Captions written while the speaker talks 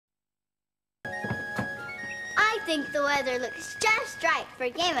think the weather looks just right for a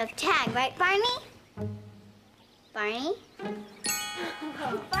game of tag, right, Barney? Barney?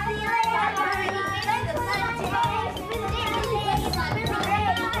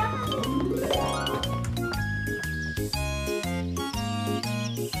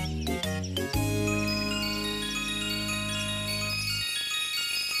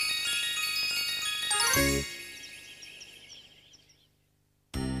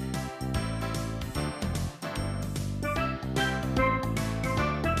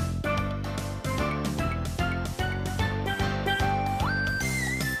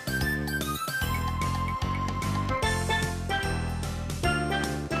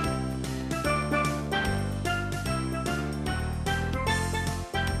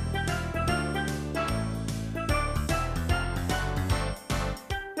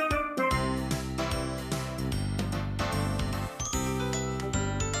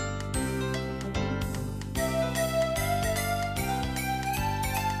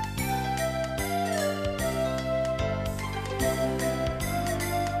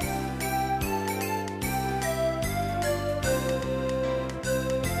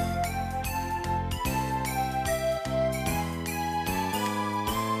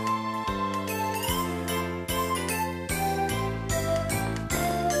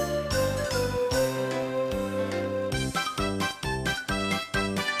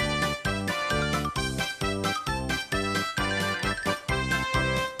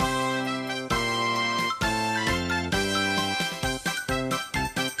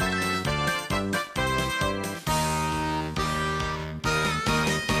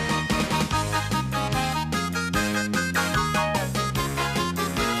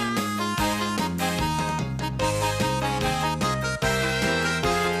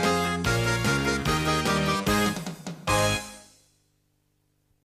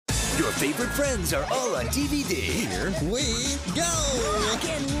 Your favorite friends are all on DVD. Here we go! Rock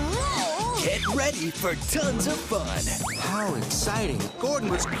and roll! Get ready for tons of fun. How exciting! Gordon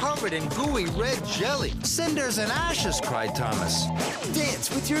was covered in gooey red jelly. Cinders and ashes, cried Thomas. Dance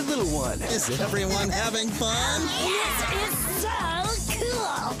with your little one. Is everyone having fun? This is so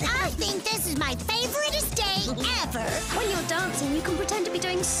cool! I think this is my favoriteest day ever. When you're dancing, you can pretend to be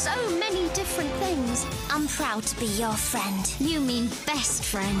doing so many different things. I'm proud to be your friend. You mean best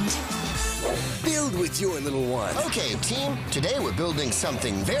friend. Build with your little one. Okay, team, today we're building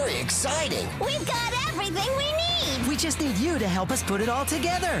something very exciting. We've got everything we need! We just need you to help us put it all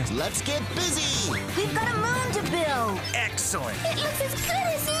together. Let's get busy. We've got a moon to build! Excellent. It looks as good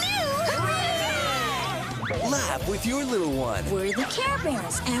as new! Laugh with your little one. We're the Care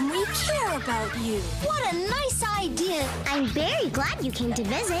Bears, and we care about you. What a nice idea! I'm very glad you came to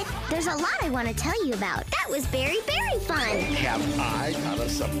visit. There's a lot I want to tell you about. That was very fun. Have I got a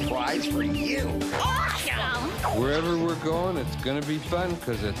surprise for you? Awesome! Wherever we're going, it's gonna be fun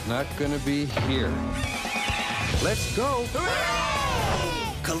because it's not gonna be here. Let's go.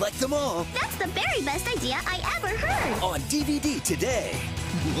 Collect them all That's the very best idea I ever heard. on DVD today.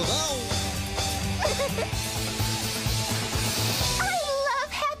 I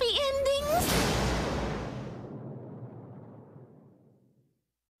love happy endings.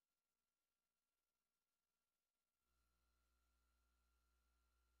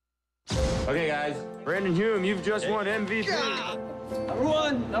 Okay, guys. Brandon Hume, you've just won MVP. Number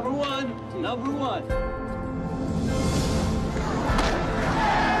one, number one, number one.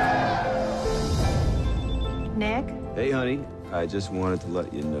 Nick? Hey, honey. I just wanted to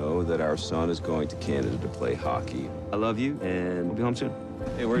let you know that our son is going to Canada to play hockey. I love you, and we'll be home soon.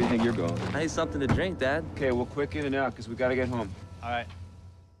 Hey, where do you think you're going? I need something to drink, Dad. Okay, well, quick in and out, because we got to get home. All right.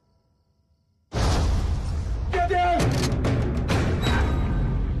 Get down!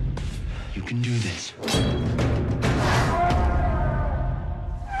 You can do this.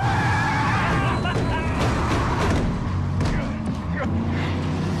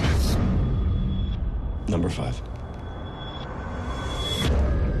 Number 5.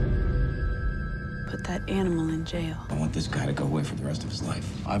 Put that animal in jail. I want this guy to go away for the rest of his life.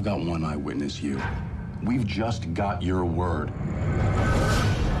 I've got one eyewitness, you. We've just got your word.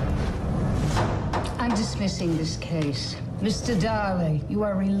 I'm dismissing this case. Mr. Darley, you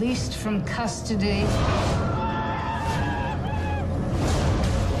are released from custody.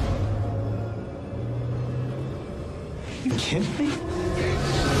 You kidding me?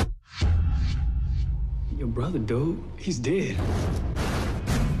 Your brother, dude, he's dead.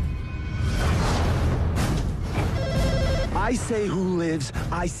 I say who lives,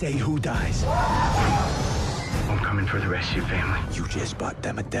 I say who dies. I'm coming for the rest of your family. You just bought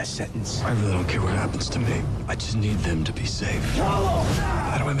them a death sentence. I really don't care what happens to me. I just need them to be safe.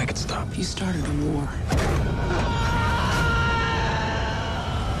 How do I make it stop? job. You started a war.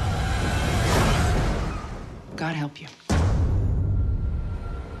 God help you.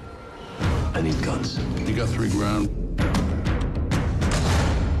 I need guns. You got $3 grand?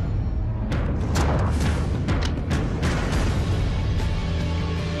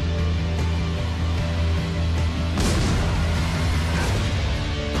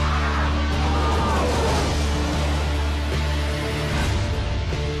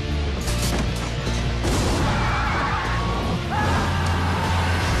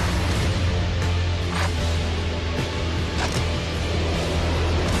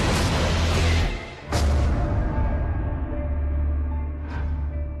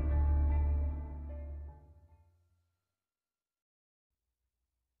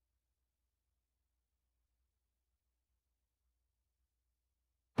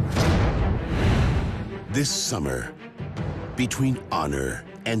 This summer, between honor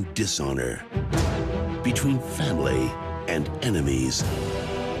and dishonor, between family and enemies,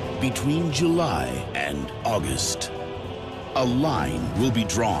 between July and August, a line will be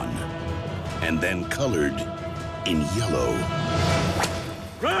drawn and then colored in yellow.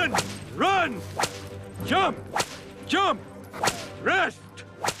 Run! Run! Jump! Jump! Rest!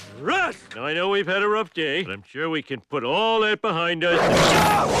 Rest! Now, I know we've had a rough day, but I'm sure we can put all that behind us.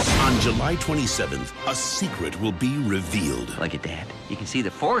 On July 27th, a secret will be revealed. Look at that. You can see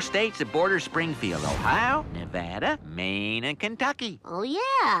the 4 states that border Springfield: Ohio, Nevada, Maine, and Kentucky. Oh,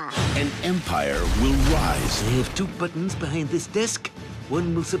 yeah. An empire will rise. I have 2 buttons behind this desk.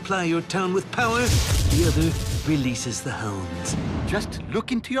 One will supply your town with power, the other releases the hounds. Just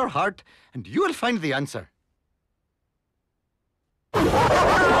look into your heart, and you will find the answer.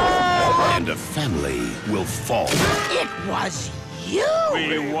 And a family will fall. It was you!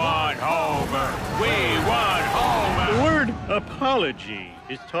 We want Homer! We want Homer! The word apology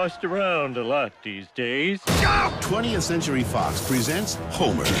is tossed around a lot these days. 20th Century Fox presents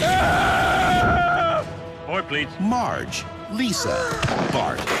Homer. More, please. Marge, Lisa,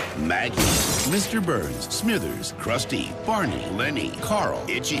 Bart, Maggie, Mr. Burns, Smithers, Krusty, Barney, Lenny, Carl,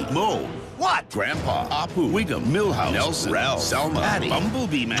 Itchy, Moe. What? Grandpa, Apu, Wiggum, Milhouse, Nelson, Ralph, Selma, Patty,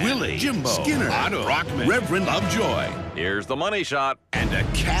 Bumblebee Man, Willie, Jimbo, Skinner, Otto, Rockman, Reverend Lovejoy. Here's the money shot. And a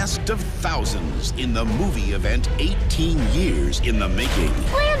cast of thousands in the movie event 18 years in the making.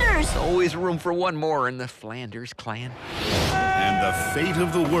 Flanders! Always room for one more in the Flanders clan. And the fate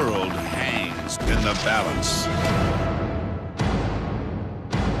of the world hangs in the balance.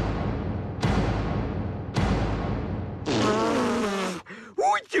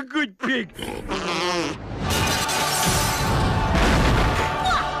 Who's a good pig?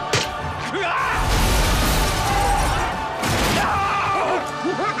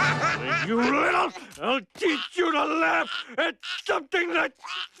 You little, I'll teach you to laugh at something that's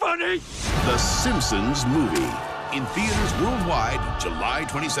funny. The Simpsons movie, in theaters worldwide, July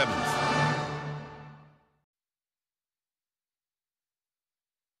 27th.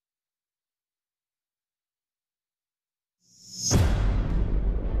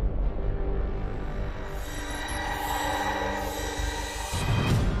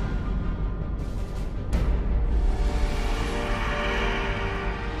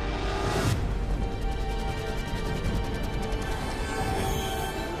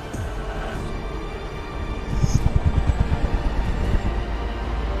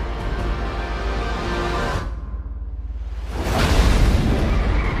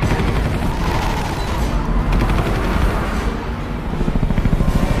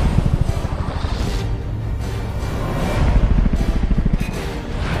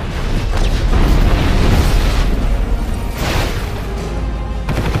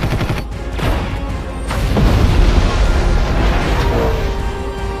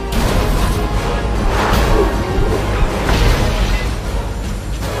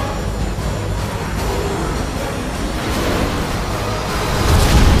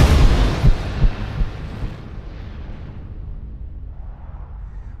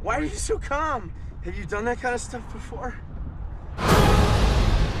 Why are you so calm? Have you done that kind of stuff before?